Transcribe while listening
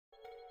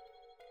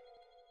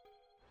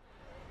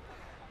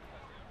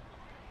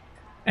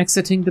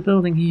Exiting the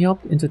building, he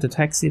hopped into the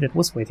taxi that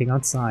was waiting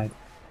outside.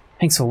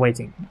 Thanks for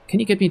waiting.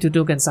 Can you get me to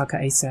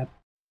Dogensaka ASAP?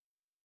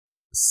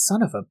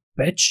 Son of a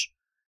bitch!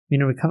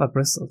 Minorikawa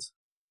bristled.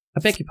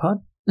 I beg your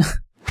pardon?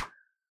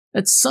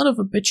 That son of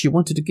a bitch you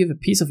wanted to give a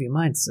piece of your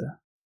mind, sir.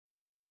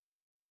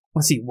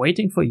 Was he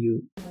waiting for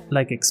you,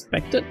 like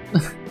expected?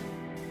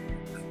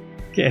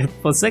 Okay,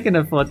 for a second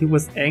I thought he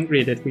was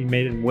angry that we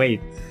made him wait.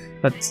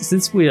 But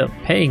since we are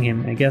paying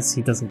him, I guess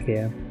he doesn't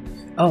care.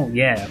 Oh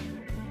yeah.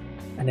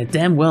 And I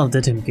damn well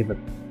did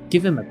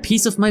give him a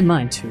piece of my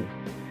mind too.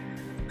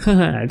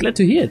 Haha, glad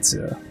to hear it,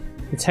 sir.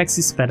 The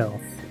taxi sped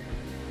off.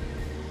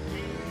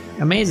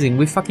 Amazing,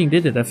 we fucking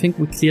did it. I think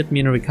we cleared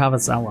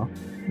Minorikawa's hour.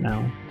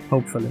 Now,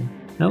 hopefully.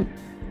 Nope,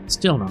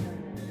 still not.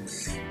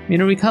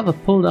 Minorikawa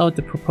pulled out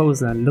the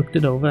proposal and looked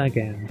it over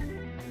again.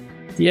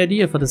 The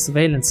idea for the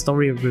surveillance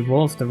story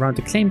revolved around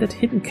the claim that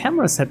hidden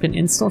cameras had been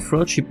installed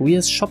throughout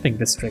Shibuya's shopping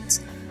districts,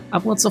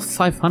 upwards of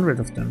 500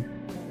 of them.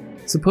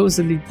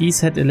 Supposedly these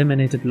had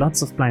eliminated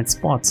lots of blind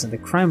spots and the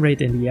crime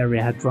rate in the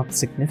area had dropped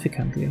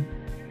significantly.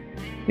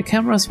 The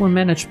cameras were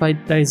managed by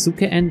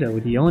Daisuke Endo,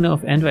 the owner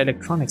of Endo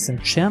Electronics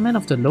and chairman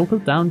of the local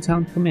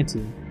downtown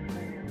committee.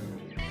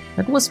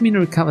 That was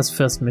Minorikawa's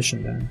first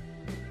mission then.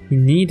 He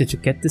needed to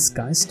get this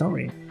guy's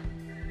story.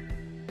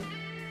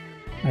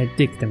 I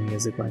dig the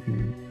music right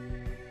now.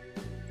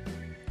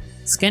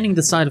 Scanning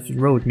the side of the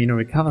road,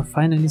 Minorikawa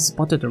finally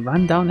spotted a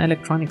rundown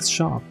electronics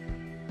shop.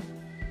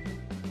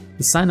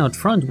 The sign out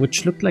front,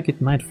 which looked like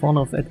it might fall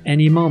off at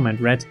any moment,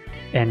 read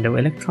Endo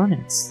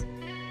Electronics.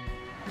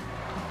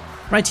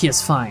 Right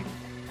here's fine.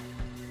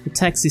 The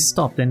taxi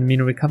stopped and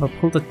Minorikawa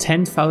pulled a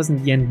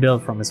 10,000 yen bill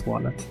from his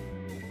wallet.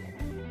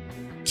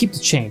 Keep the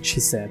change, he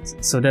said.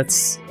 So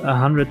that's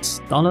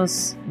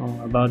 $100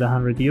 or about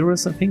 100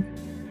 euros, I think.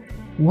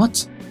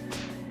 What?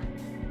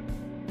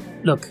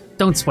 Look,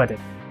 don't sweat it.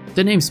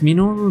 The name's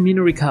Minoru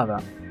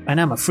Minorikawa, and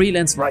I'm a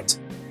freelance writer.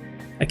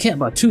 I care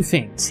about two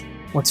things,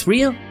 what's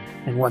real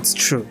and what's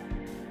true.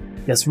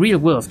 There's real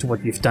worth to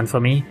what you've done for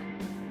me.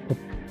 But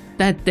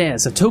that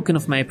there's a token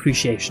of my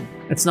appreciation.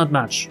 It's not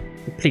much,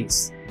 but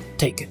please,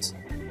 take it.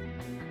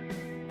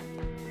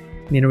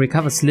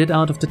 Minorikawa slid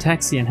out of the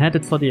taxi and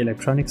headed for the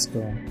electronics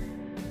store.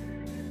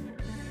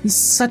 He's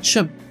such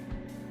a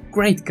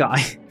great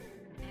guy.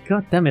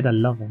 God damn it, I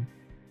love him.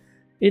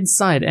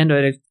 Inside,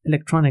 Endo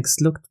Electronics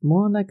looked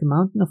more like a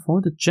mountain of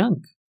haunted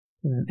junk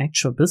than an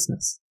actual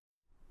business.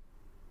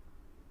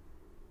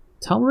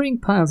 Towering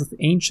piles of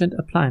ancient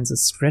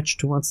appliances stretched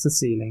towards the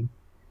ceiling.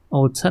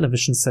 Old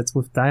television sets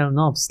with dial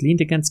knobs leaned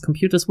against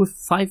computers with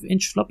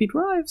 5-inch floppy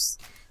drives.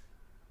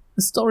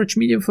 A storage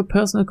medium for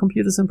personal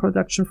computers in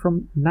production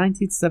from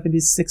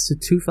 1976 to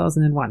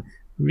 2001.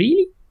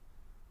 Really?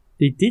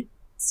 They did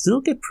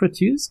still get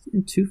produced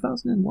in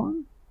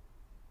 2001?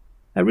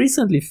 I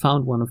recently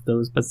found one of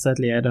those, but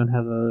sadly I don't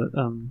have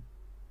a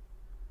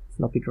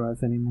floppy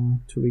drive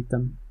anymore to read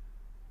them.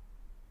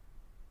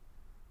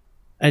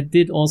 I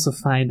did also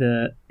find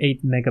a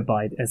 8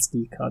 megabyte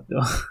SD card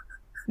though,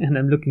 and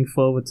I'm looking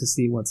forward to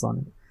see what's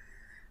on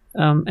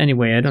it.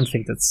 Anyway, I don't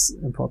think that's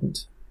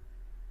important.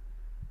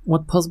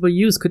 What possible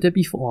use could there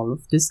be for all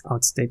of this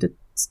outdated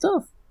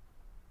stuff?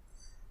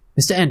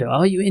 Mr. Endo,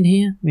 are you in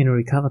here?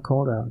 Minorikawa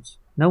called out.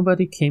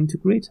 Nobody came to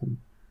greet him.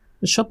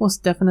 The shop was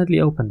definitely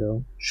open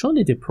though.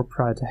 Surely the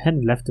proprietor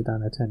hadn't left it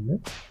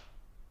unattended.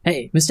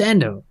 Hey, Mr.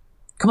 Endo!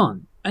 Come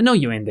on, I know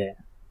you're in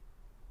there.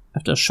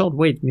 After a short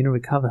wait,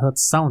 Minorikawa heard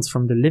sounds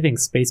from the living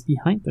space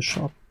behind the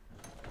shop.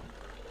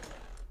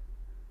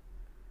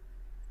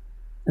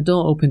 A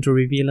door opened to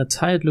reveal a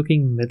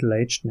tired-looking,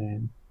 middle-aged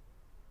man.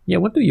 Yeah,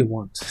 what do you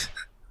want?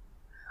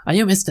 Are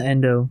you Mr.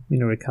 Endo?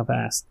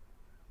 Minorikawa asked.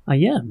 I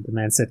am, the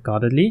man said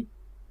guardedly.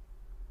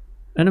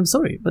 And I'm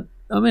sorry, but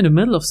I'm in the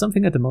middle of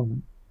something at the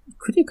moment.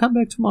 Could you come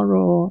back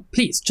tomorrow or...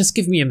 Please, just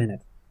give me a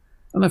minute.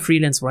 I'm a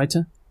freelance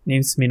writer.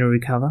 Name's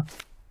Minorikawa.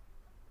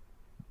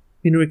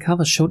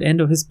 Minorikawa showed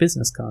Endo his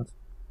business card.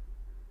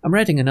 I'm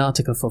writing an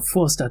article for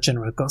 4-Star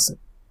General Gossip.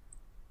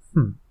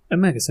 A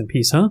magazine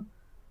piece, huh?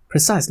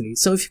 Precisely.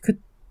 So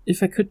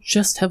if I could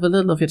just have a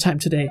little of your time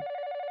today.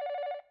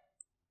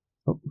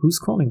 Oh, who's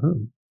calling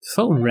whom? The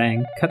phone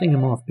rang, cutting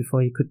him off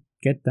before he could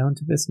get down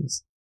to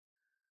business.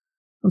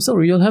 I'm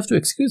sorry, you'll have to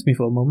excuse me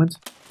for a moment.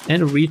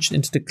 Endo reached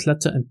into the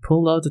clutter and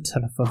pulled out a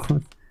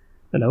telephone.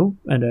 Hello,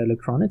 Endo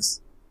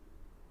Electronics?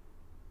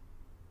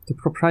 The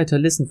proprietor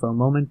listened for a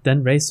moment,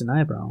 then raised an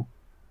eyebrow.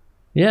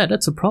 Yeah,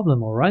 that's a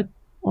problem, alright?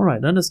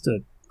 Alright,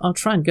 understood. I'll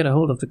try and get a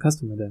hold of the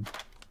customer then.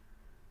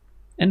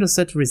 Endo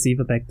set the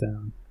receiver back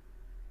down.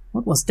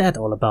 What was that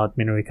all about?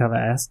 Minorikawa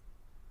asked.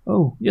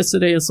 Oh,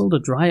 yesterday I sold a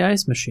dry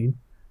ice machine,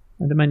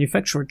 and the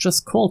manufacturer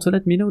just called to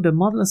let me know the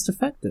model is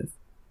defective.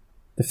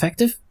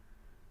 Defective?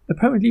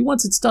 Apparently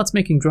once it starts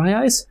making dry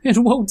ice, it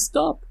won't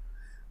stop.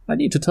 I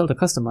need to tell the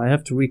customer I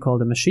have to recall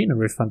the machine and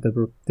refund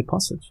the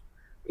deposit.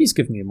 Please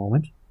give me a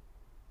moment.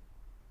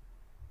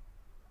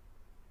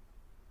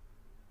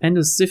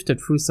 Endo sifted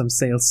through some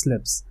sales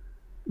slips,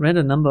 read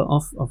a number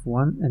off of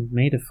one and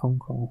made a phone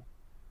call.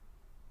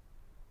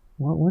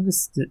 What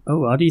is the...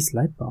 Oh, are these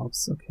light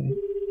bulbs? Okay.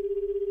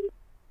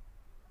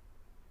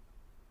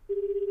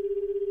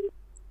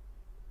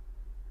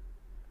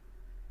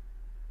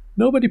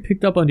 Nobody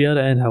picked up on the other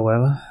end,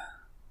 however.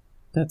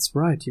 That's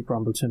right, he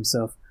grumbled to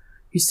himself.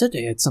 He said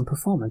they had some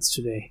performance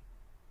today.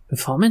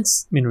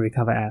 Performance?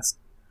 Minorikawa asked.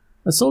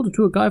 I sold it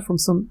to a guy from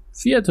some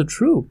theater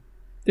troupe.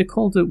 They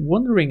called it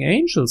Wandering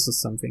Angels or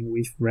something.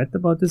 We've read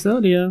about this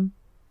earlier.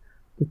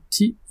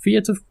 The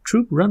theater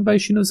troupe run by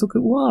Shinosuke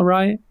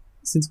Uarai.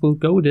 Since we'll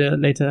go there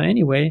later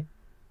anyway.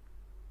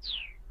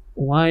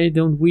 Why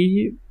don't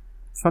we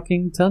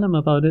fucking tell him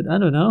about it? I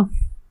don't know.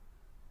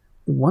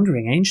 The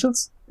Wandering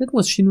Angels? That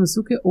was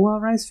Shinosuke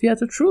Uarai's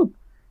theater troupe.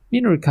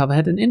 Minorikawa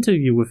had an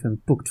interview with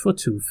him booked for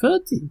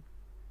 2:30.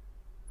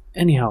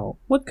 Anyhow,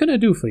 what can I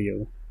do for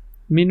you?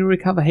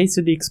 Minorikawa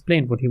hastily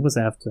explained what he was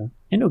after.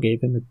 Endo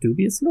gave him a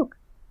dubious look.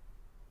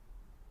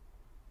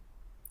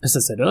 As I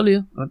said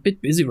earlier, I'm a bit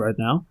busy right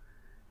now.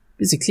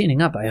 Busy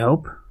cleaning up, I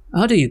hope.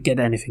 How do you get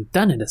anything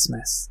done in this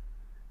mess?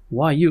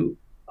 Why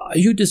are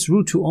you this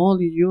rude to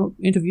all your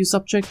interview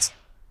subjects?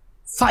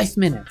 5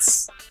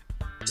 minutes.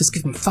 Just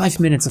give me 5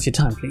 minutes of your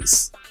time,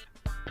 please.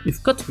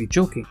 You've got to be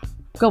joking.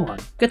 Go on,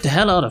 get the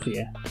hell out of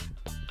here.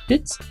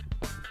 Did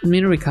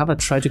Minorikawa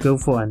try to go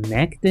for a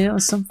nag there or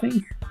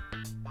something?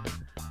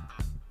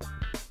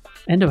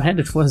 Endo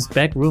headed for his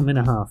back room in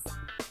a huff.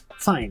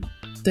 Fine,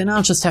 then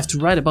I'll just have to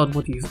write about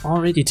what you've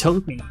already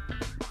told me.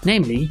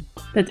 Namely,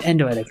 that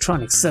Endo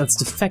Electronics sells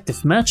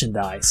defective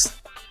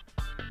merchandise.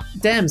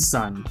 Damn,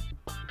 son.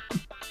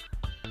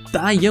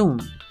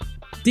 Daiyun.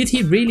 Did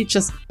he really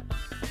just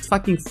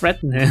fucking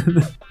threaten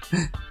him?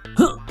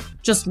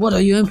 Just what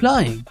are you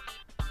implying?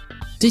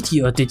 Did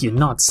you or did you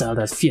not sell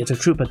that theater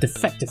troupe a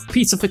defective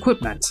piece of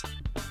equipment?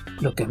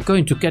 Look, I'm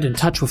going to get in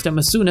touch with them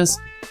as soon as...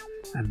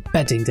 I'm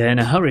betting they're in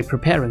a hurry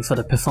preparing for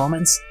the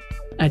performance.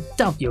 I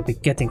doubt you'll be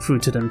getting through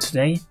to them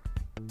today.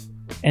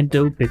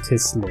 Endo bit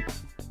his lip.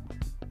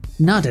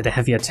 Now that I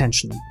have your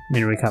attention,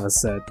 Minorikawa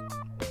said,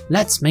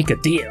 let's make a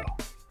deal.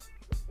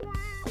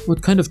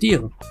 What kind of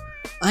deal?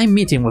 I'm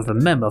meeting with a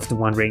member of the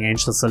Wandering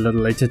Angels a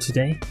little later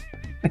today.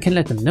 I can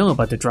let them know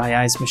about the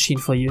dry ice machine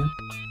for you.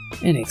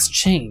 In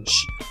exchange,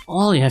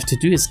 all you have to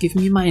do is give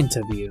me my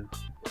interview.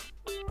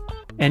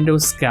 Endo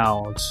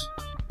scowled.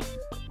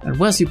 And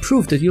where's your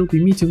proof that you'll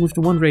be meeting with the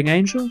Wandering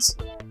Angels?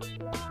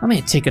 I may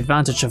take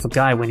advantage of a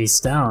guy when he's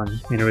down,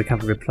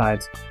 Minorikawa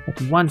replied,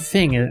 but one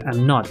thing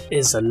I'm not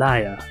is a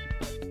liar.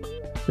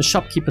 The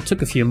shopkeeper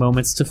took a few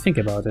moments to think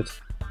about it.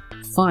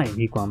 Fine,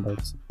 he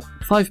grumbled.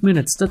 5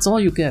 minutes, that's all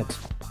you get.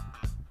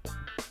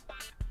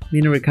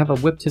 Minorikawa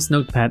whipped his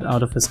notepad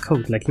out of his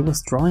coat like he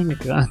was drawing a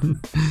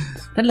gun.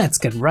 Then let's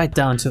get right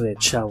down to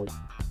it, shall we?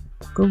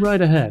 Go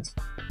right ahead.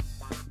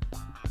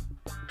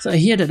 So I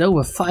hear that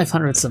over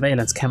 500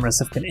 surveillance cameras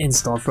have been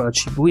installed throughout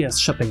Shibuya's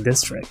shopping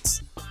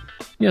districts.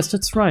 Yes,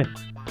 that's right.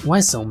 Why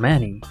so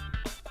many?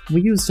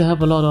 We used to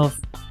have a lot of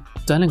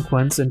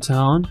delinquents in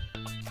town.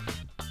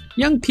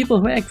 Young people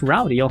who act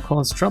rowdy or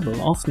cause trouble,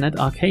 often at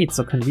arcades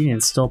or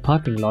convenience store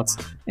parking lots,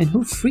 and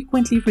who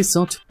frequently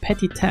resort to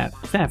petty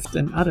theft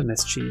and other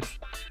mischief.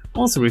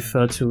 Also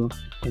referred to,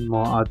 in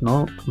more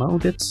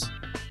outmoded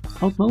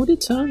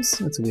terms?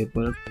 That's a weird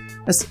word.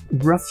 As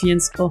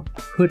ruffians or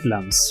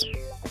hoodlums.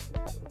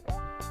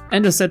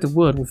 Endo said the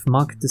word with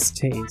marked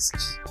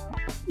distaste.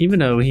 Even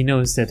though he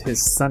knows that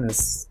his son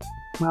is,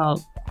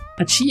 well,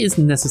 Achi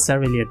isn't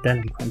necessarily a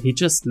delinquent, he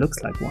just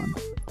looks like one.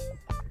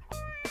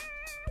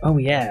 Oh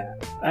yeah,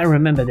 I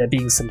remember there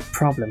being some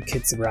problem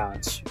kids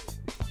around.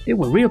 They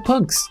were real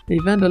punks. They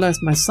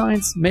vandalized my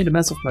signs, made a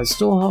mess of my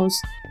storehouse.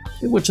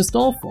 They were just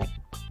awful.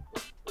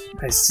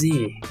 I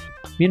see.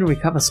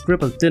 Minorikawa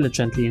scribbled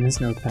diligently in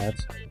his notepad.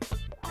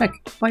 Heck,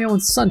 my own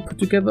son put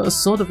together a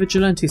sort of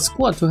vigilante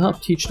squad to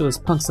help teach those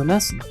punks a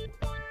lesson.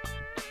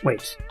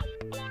 Wait,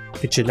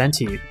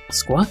 vigilante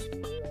squad?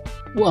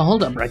 Well,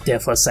 hold up right there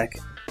for a sec.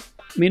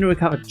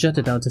 Minorikawa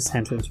jutted out his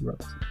hand to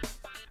interrupt.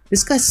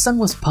 This guy's son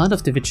was part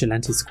of the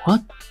vigilante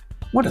squad?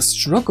 What a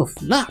stroke of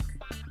luck!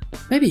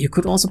 Maybe you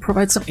could also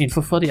provide some info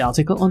for the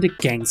article on the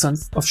gangs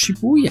of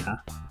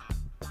Shibuya.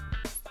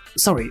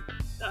 Sorry,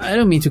 I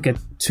don't mean to get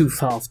too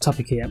far off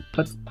topic here,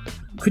 but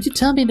could you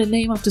tell me the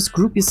name of this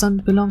group your son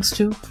belongs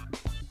to?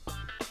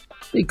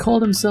 They call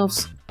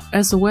themselves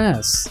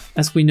SOS,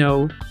 as we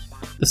know,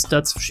 the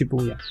studs of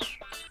Shibuya.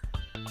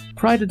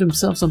 Prided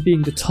themselves on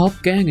being the top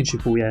gang in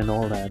Shibuya and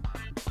all that.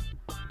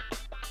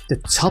 The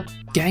top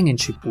gang in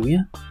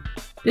Shibuya?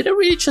 Did I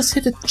really just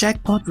hit a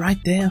jackpot right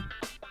there?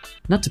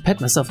 Not to pat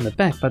myself on the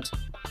back, but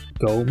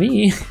go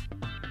me.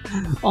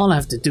 All I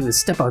have to do is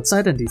step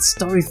outside and the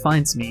story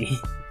finds me.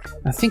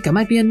 I think I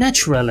might be a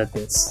natural at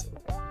this.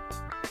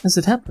 As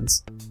it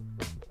happens,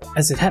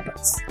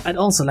 I'd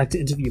also like to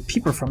interview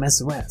people from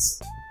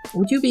SOS.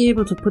 Would you be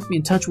able to put me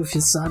in touch with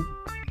your son?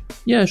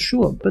 Yeah,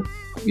 sure, but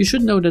you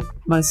should know that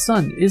my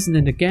son isn't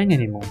in the gang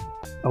anymore.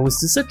 Oh, is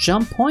this a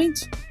jump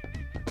point?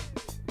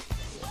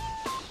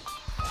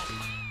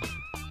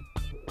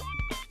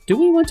 Do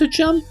we want to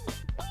jump?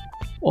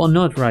 Or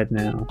not right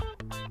now?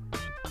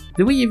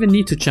 Do we even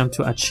need to jump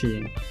to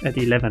Achi at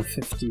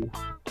 11:50?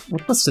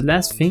 What was the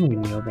last thing we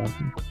knew about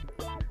him?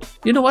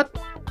 You know what?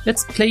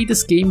 Let's play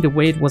this game the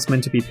way it was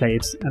meant to be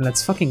played, and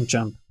let's fucking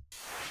jump.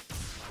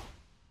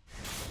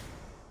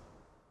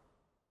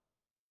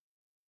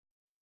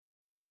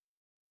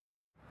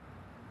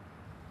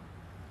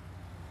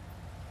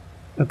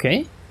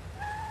 Okay.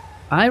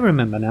 I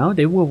remember now,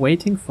 they were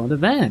waiting for the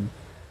van.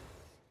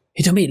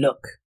 Hitomi,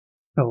 look!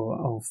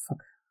 Oh fuck.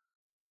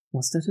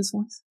 Was that his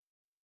voice?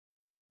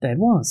 That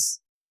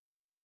was.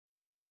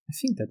 I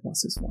think that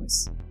was his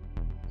voice.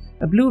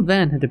 A blue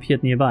van had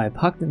appeared nearby,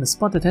 parked in a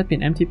spot that had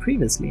been empty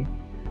previously.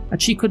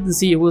 Achi couldn't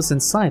see who was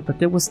inside, but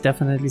there was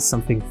definitely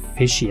something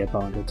fishy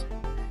about it.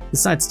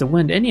 Besides, there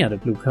weren't any other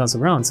blue cars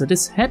around, so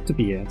this had to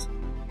be it.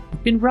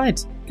 I'd been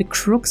right, the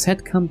crooks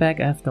had come back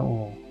after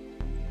all.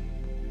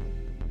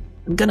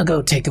 I'm gonna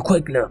go take a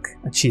quick look,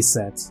 Achi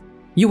said.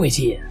 You wait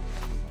here.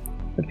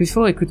 But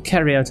before he could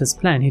carry out his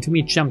plan,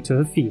 Hitomi jumped to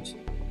her feet.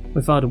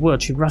 Without a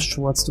word, she rushed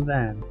towards the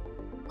van.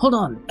 Hold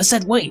on, I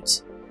said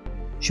wait!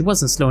 She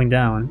wasn't slowing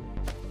down.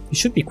 He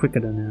should be quicker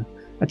than her.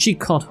 Achi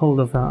caught hold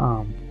of her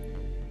arm.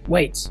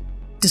 Wait,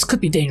 this could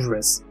be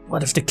dangerous.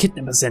 What if the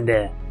kidnapper's in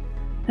there?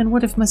 And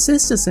what if my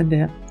sister's in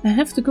there? I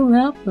have to go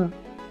help her.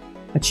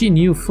 Achi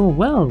knew full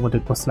well what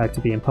it was like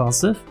to be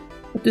impulsive,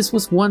 but this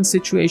was one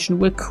situation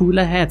where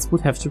cooler heads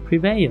would have to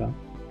prevail.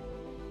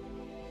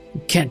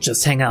 You can't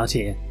just hang out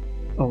here.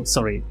 Oh,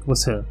 sorry, it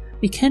was her.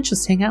 We can't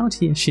just hang out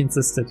here, she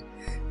insisted.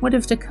 What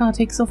if the car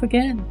takes off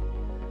again?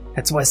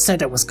 That's why I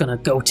said I was gonna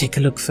go take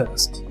a look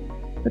first.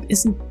 But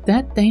isn't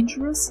that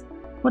dangerous?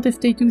 What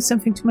if they do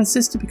something to my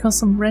sister because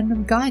some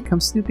random guy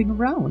comes snooping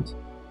around?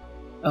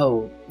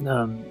 Oh,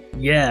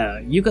 yeah,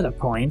 you got a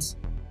point.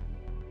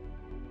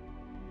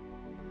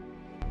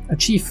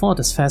 Achi fought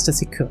as fast as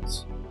he could.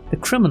 The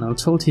criminal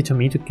told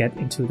Hitomi to get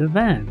into the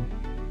van.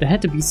 There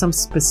had to be some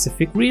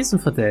specific reason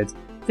for that.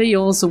 They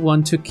also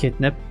want to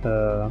kidnap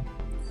her.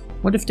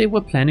 What if they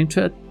were planning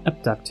to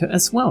abduct her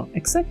as well?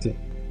 Exactly.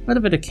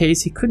 Whatever the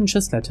case, he couldn't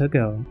just let her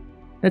go.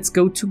 Let's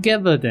go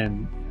together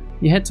then.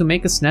 He had to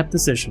make a snap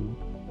decision.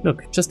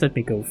 Look, just let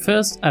me go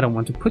first. I don't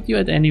want to put you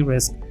at any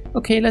risk.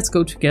 Okay, let's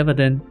go together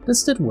then.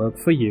 Does that work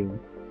for you?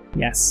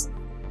 Yes.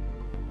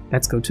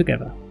 Let's go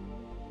together.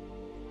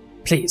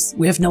 Please,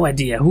 we have no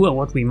idea who or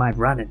what we might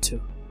run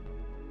into.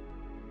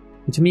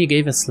 Hitomi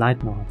gave a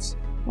slight nod.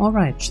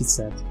 Alright, she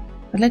said.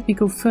 But let me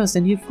go first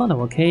and you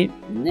follow, okay?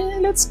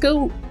 Let's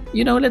go,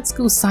 let's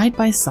go side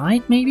by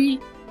side, maybe?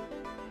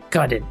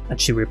 Got it,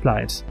 Achi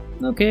replied.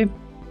 Okay,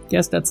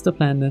 guess that's the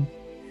plan then.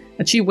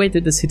 Achi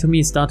waited as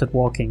Hitomi started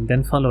walking,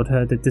 then followed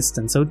her at a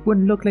distance so it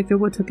wouldn't look like they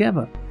were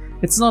together.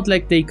 It's not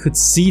like they could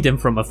see them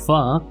from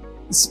afar,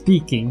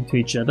 speaking to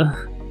each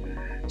other.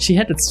 She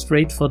headed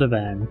straight for the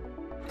van.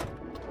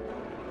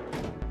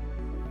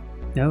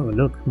 Oh,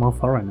 look, more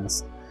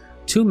foreigners.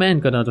 Two men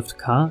got out of the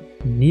car,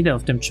 neither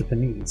of them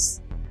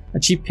Japanese.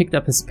 Achi picked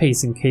up his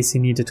pace in case he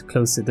needed to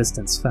close the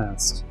distance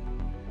fast.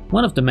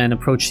 One of the men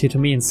approached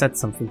Hitomi and said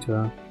something to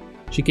her.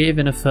 She gave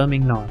an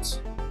affirming nod.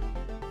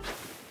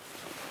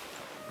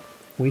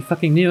 We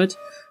fucking knew it.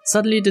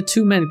 Suddenly the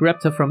two men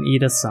grabbed her from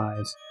either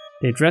side.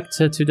 They dragged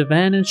her to the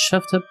van and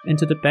shoved her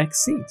into the back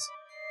seat.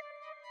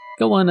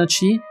 Go on,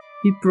 Achi.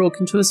 He broke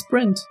into a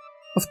sprint.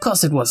 Of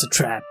course it was a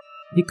trap.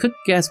 He could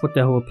guess what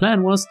their whole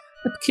plan was,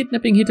 but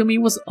kidnapping Hitomi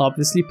was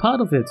obviously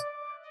part of it.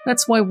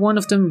 That's why one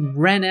of them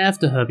ran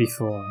after her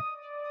before.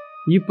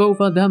 You both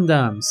are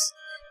dum-dums.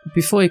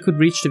 Before he could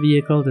reach the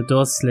vehicle, the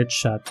door slid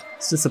shut.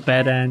 Is this a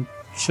bad end?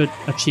 Should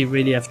Achi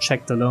really have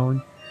checked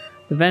alone?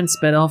 The van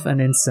sped off an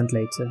instant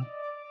later.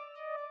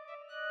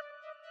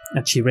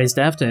 Achi raced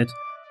after it.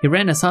 He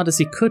ran as hard as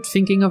he could,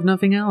 thinking of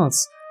nothing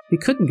else. He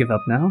couldn't give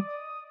up now.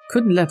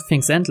 Couldn't let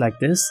things end like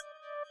this.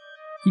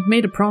 He'd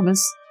made a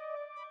promise.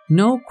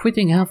 No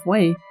quitting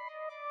halfway.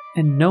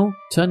 And no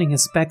turning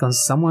his back on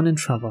someone in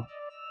trouble.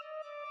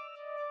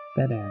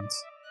 Bad end.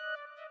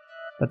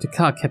 But the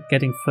car kept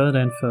getting further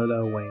and further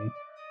away.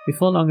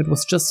 Before long it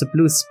was just a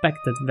blue speck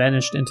that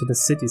vanished into the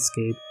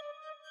cityscape.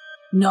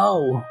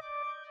 No!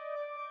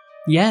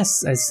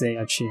 Yes, I say,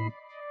 Achi.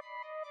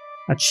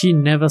 Achi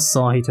never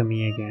saw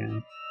Hitomi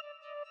again.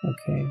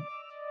 Okay.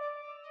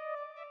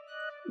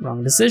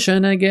 Wrong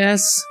decision, I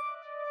guess.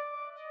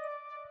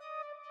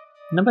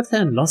 Number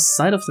 10, lost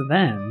sight of the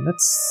van.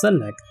 Let's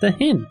select the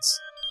hint.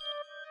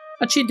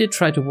 Achi did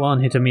try to warn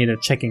Hitomi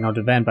that checking out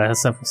the van by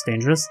herself was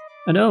dangerous.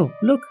 And oh,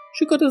 look,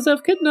 she got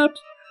herself kidnapped.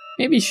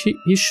 Maybe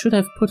he should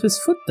have put his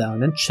foot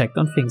down and checked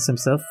on things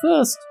himself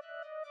first.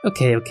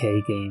 Okay,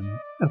 game.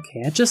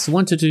 Okay, I just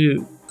wanted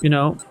to,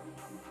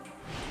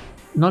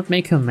 not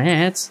make her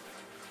mad.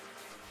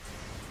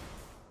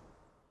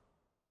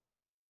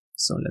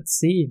 So let's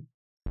see.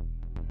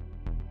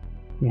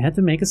 We had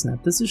to make a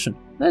snap decision.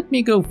 Let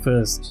me go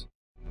first.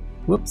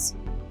 Whoops,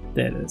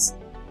 there it is.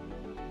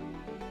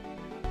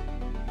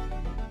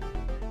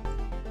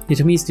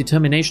 Hitomi's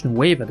determination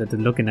wavered at the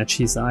look in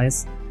Achi's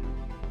eyes.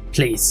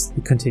 Please,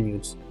 he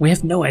continued, we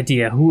have no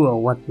idea who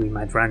or what we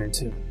might run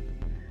into.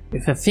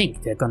 If I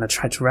think they're gonna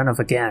try to run off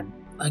again,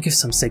 I'll give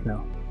some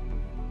signal.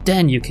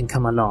 Then you can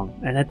come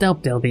along, and I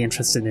doubt they'll be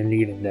interested in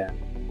leaving there.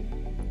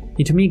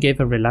 Hitomi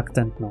gave a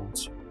reluctant nod.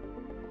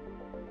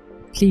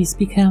 Please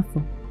be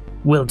careful.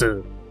 Will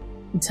do.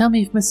 And tell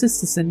me if my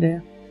sister's in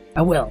there.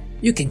 I will.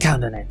 You can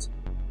count on it.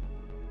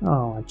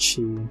 Oh,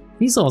 Achi.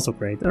 He's also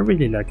great. I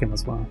really like him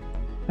as well.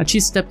 Achi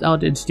stepped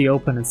out into the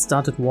open and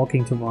started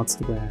walking towards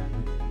the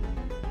van.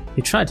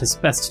 He tried his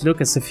best to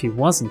look as if he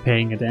wasn't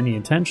paying it any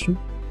attention.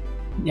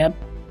 Yep,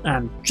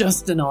 I'm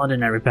just an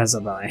ordinary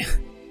passerby.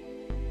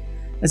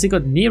 As he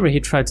got nearer, he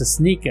tried to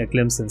sneak a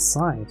glimpse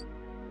inside.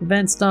 The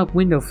van's dark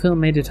window film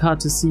made it hard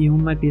to see who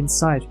might be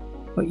inside,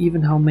 or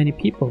even how many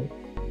people.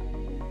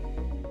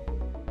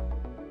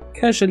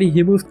 Casually,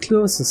 he moved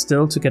closer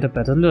still to get a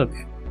better look.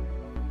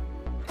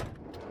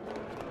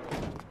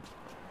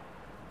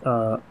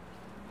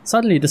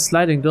 Suddenly the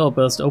sliding door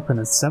burst open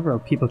and several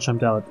people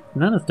jumped out.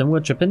 None of them were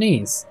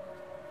Japanese.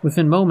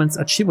 Within moments,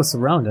 Achi was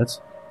surrounded.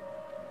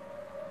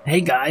 Hey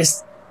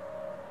guys!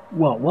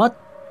 Whoa, what?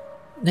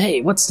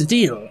 Hey, what's the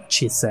deal?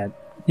 Achi said.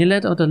 He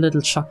let out a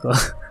little chuckle.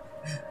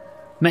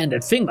 Man,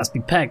 that thing must be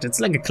packed, it's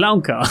like a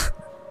clown car.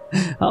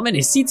 How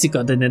many seats you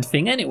got in that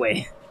thing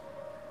anyway?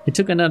 He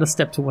took another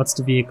step towards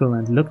the vehicle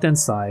and looked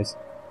inside.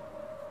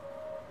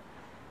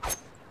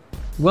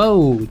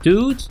 Whoa,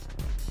 dude!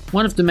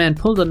 One of the men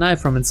pulled a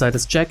knife from inside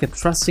his jacket,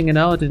 thrusting it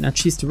out in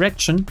Achi's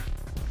direction.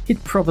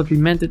 He'd probably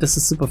meant it as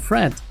a super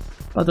threat,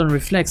 but on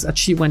reflex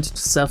Achi went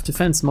into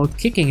self-defense mode,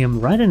 kicking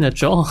him right in the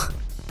jaw.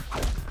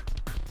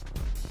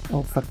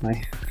 Oh fuck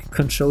my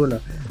controller.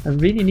 I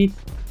really need...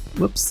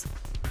 Whoops.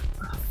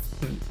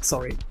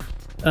 Sorry.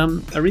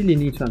 I really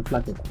need to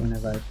unplug it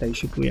whenever I play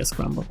Shibuya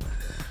Scramble.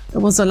 There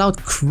was a loud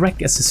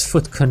crack as his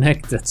foot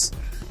connected.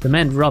 The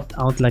man dropped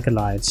out like a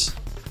light.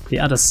 The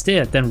others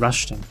stared, then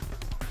rushed him.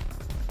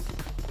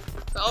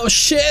 Oh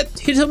shit!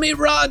 Hitomi,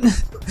 run!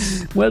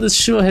 Well, this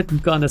sure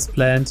hadn't gone as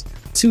planned.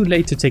 Too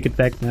late to take it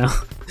back now.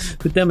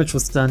 The damage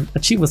was done.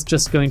 Achi was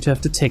just going to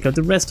have to take out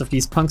the rest of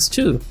these punks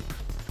too.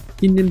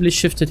 He nimbly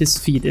shifted his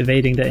feet,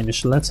 evading their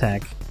initial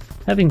attack.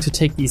 Having to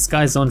take these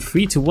guys on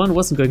 3-1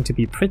 wasn't going to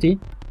be pretty.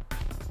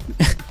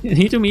 And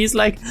Hitomi is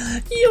like,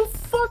 you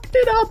fucked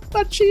it up,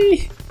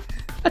 Achi!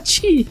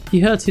 Achi! He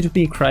heard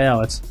Hitomi cry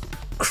out.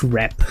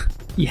 Crap.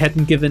 He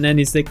hadn't given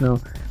any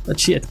signal, but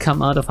she had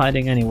come out of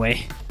hiding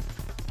anyway.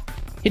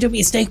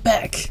 Hitomi, stay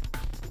back!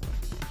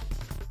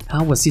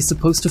 How was he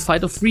supposed to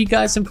fight off 3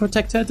 guys and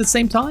protect her at the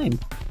same time?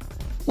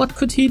 What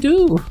could he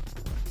do?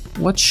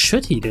 What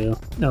should he do?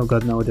 Oh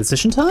god, no,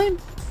 decision time?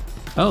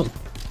 Oh.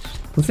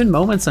 Within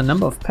moments, a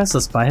number of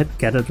passers-by had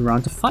gathered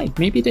around the fight.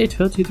 Maybe they'd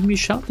heard Hitomi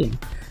shouting.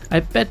 I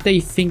bet they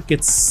think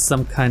it's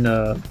some kind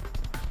of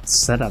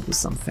setup or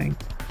something.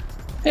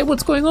 Hey,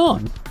 what's going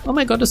on? Oh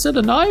my god, is that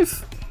a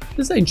knife?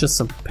 This ain't just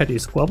some petty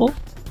squabble.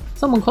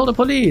 Someone call the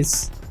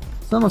police.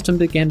 Some of them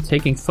began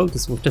taking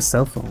photos with their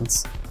cell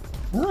phones.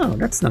 Oh,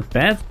 that's not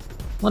bad.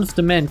 One of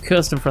the men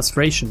cursed in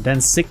frustration,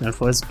 then signaled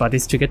for his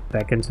buddies to get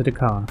back into the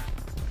car.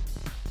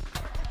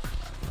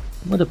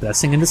 What a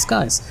blessing in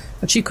disguise.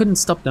 But she couldn't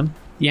stop them.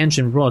 The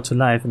engine roared to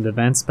life and the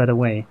van sped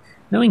away.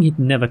 Knowing he'd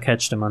never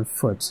catch them on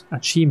foot,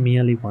 Achi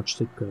merely watched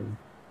it go.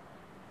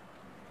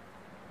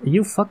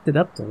 You fucked it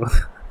up though.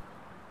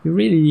 You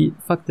really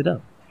fucked it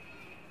up.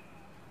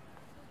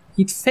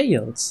 He'd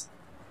failed.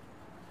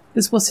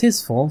 This was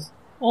his fault.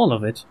 All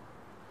of it.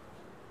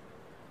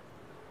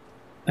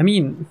 I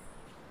mean,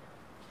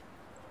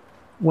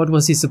 what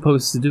was he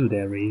supposed to do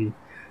there really?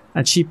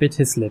 Achi bit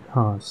his lip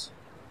hard.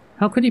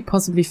 How could he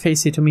possibly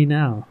face Hitomi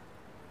now?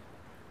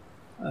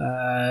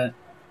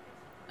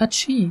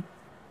 Achi.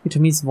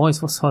 Hitomi's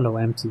voice was hollow,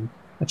 empty.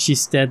 Achi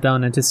stared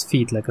down at his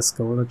feet like a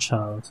scolded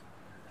child.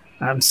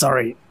 I'm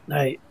sorry.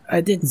 I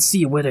didn't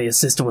see whether your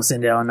sister was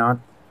in there or not.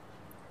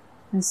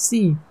 I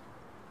see.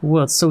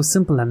 Words so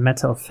simple and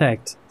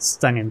matter-of-fact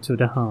stung him to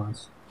the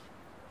heart.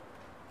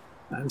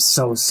 I'm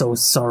so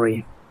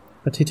sorry.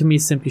 But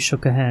Hitomi simply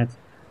shook her head.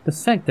 The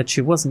fact that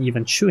she wasn't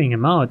even chewing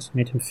him out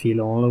made him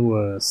feel all the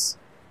worse.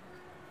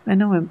 I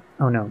know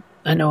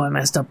I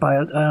messed up by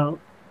it.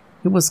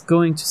 He was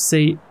going to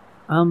say,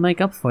 I'll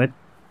make up for it.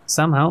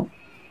 Somehow.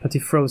 But he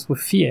froze with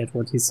fear at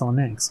what he saw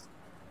next.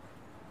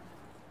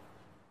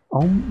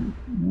 Oh,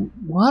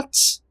 what?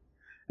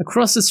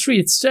 Across the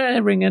street,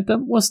 staring at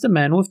them, was the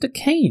man with the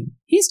cane.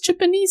 He's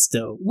Japanese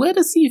though. Where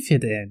does he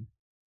fit in?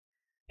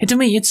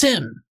 Hitomi, it's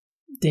him!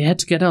 They had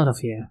to get out of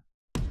here.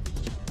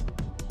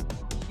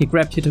 He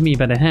grabbed Hitomi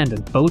by the hand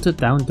and bolted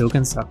down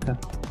Dogensaka.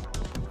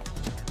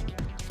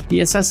 The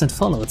assassin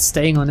followed,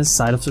 staying on his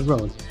side of the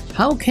road.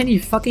 How can he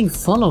fucking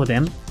follow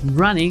them,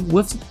 running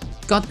with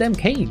goddamn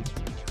cane?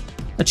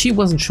 Achi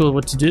wasn't sure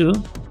what to do.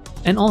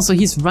 And also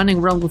he's running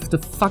around with the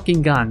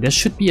fucking gun. There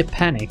should be a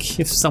panic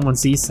if someone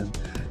sees him.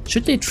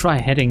 Should they try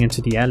heading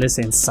into the Alice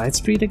and side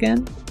street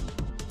again?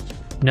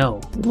 No,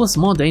 it was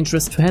more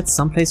dangerous to head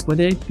someplace where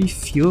there'd be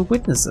fewer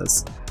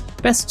witnesses.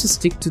 Best to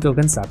stick to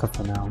Dogensaka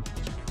for now.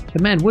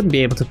 The man wouldn't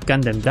be able to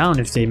gun them down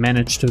if they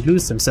managed to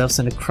lose themselves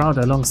in the crowd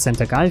along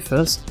Center Guy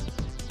first.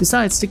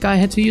 Besides, the guy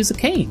had to use a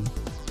cane.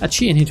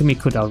 Achi and Hitomi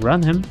could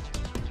outrun him.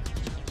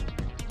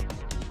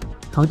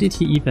 How did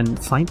he even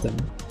find them?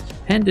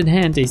 Hand in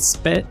hand, they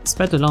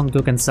sped along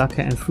Dogensaka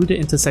and through the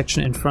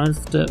intersection in front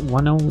of the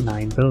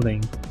 109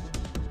 building.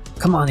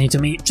 Come on,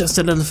 Hitomi, just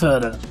a little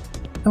further.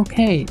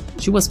 Okay,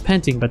 she was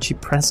panting, but she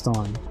pressed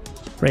on.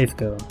 Brave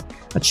girl.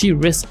 Achi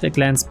risked a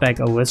glance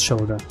back over his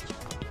shoulder.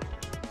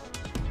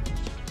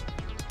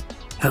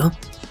 Huh?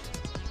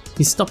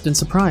 He stopped in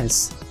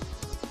surprise.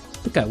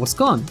 The guy was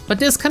gone, but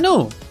there's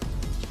Kano!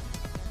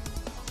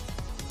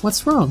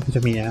 What's wrong?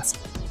 Hitomi asked.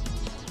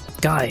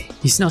 Guy,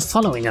 he's not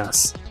following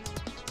us.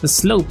 The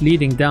slope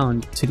leading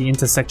down to the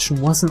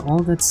intersection wasn't all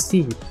that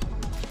steep.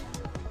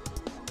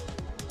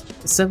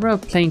 Several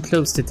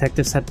plainclothes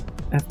detectives have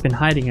been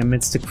hiding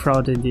amidst the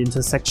crowd in the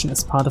intersection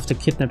as part of the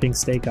kidnapping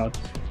stakeout.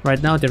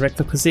 Right now,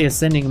 Director Kosei is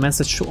sending a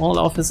message to all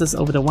officers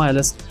over the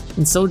wireless,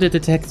 and so the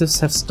detectives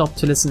have stopped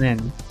to listen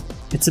in.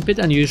 It's a bit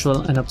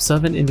unusual, an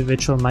observant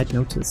individual might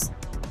notice.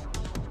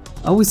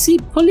 Oh, we see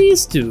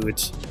police,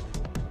 dude!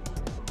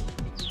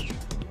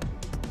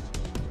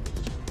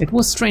 It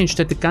was strange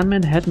that the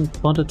gunman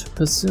hadn't bothered to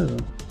pursue.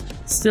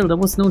 Still, there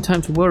was no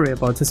time to worry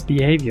about his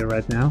behavior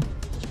right now.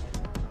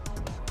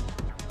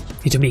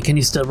 Hitomi, can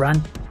you still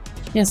run?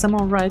 Yes, I'm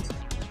alright.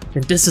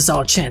 Then this is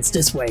our chance,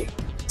 this way.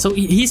 So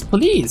he's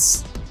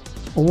police?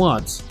 Or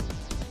what?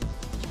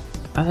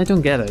 I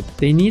don't get it.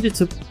 They needed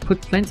to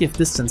put plenty of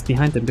distance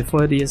behind them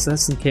before the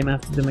assassin came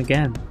after them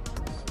again.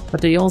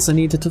 But they also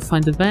needed to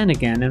find the van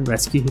again and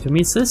rescue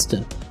Hitomi's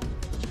sister.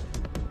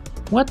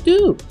 What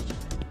do?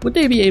 Would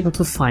they be able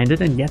to find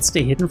it and yet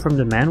stay hidden from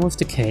the man with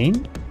the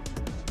cane?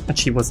 And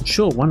she wasn't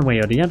sure one way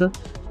or the other,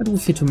 but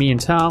with Hitomi in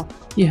tow,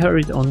 he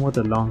hurried onward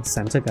along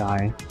Center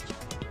Guy.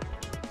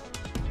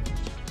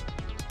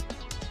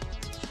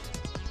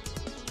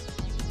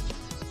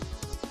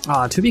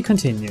 To be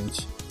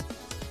continued.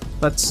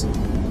 But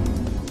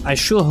I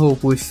sure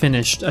hope we've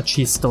finished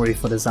Achi's story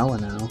for this hour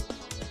now.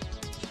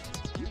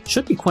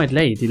 Should be quite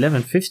late,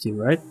 11:50,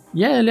 right?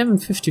 Yeah,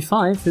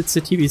 11:55, it's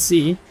a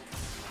TBC.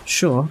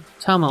 Sure,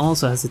 Tama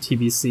also has a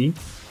TBC.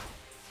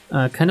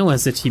 Kano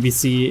has a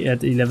TBC at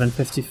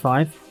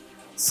 11:55.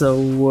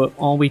 So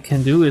all we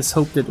can do is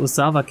hope that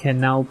Osawa can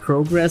now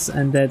progress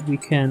and that we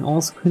can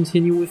also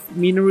continue with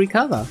Mina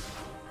Recover.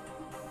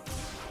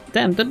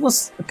 Damn, that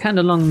was a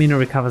kinda long Mina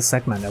Recover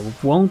segment. I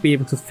won't be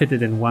able to fit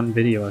it in one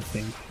video, I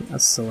think.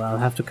 So I'll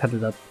have to cut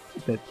it up a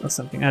bit or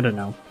something, I don't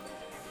know.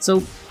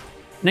 So,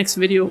 next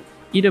video,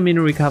 either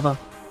Mina Recover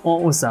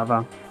or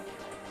Osawa.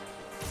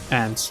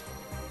 And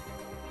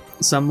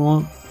some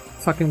more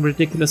fucking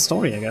ridiculous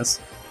story, I guess.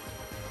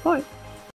 Bye!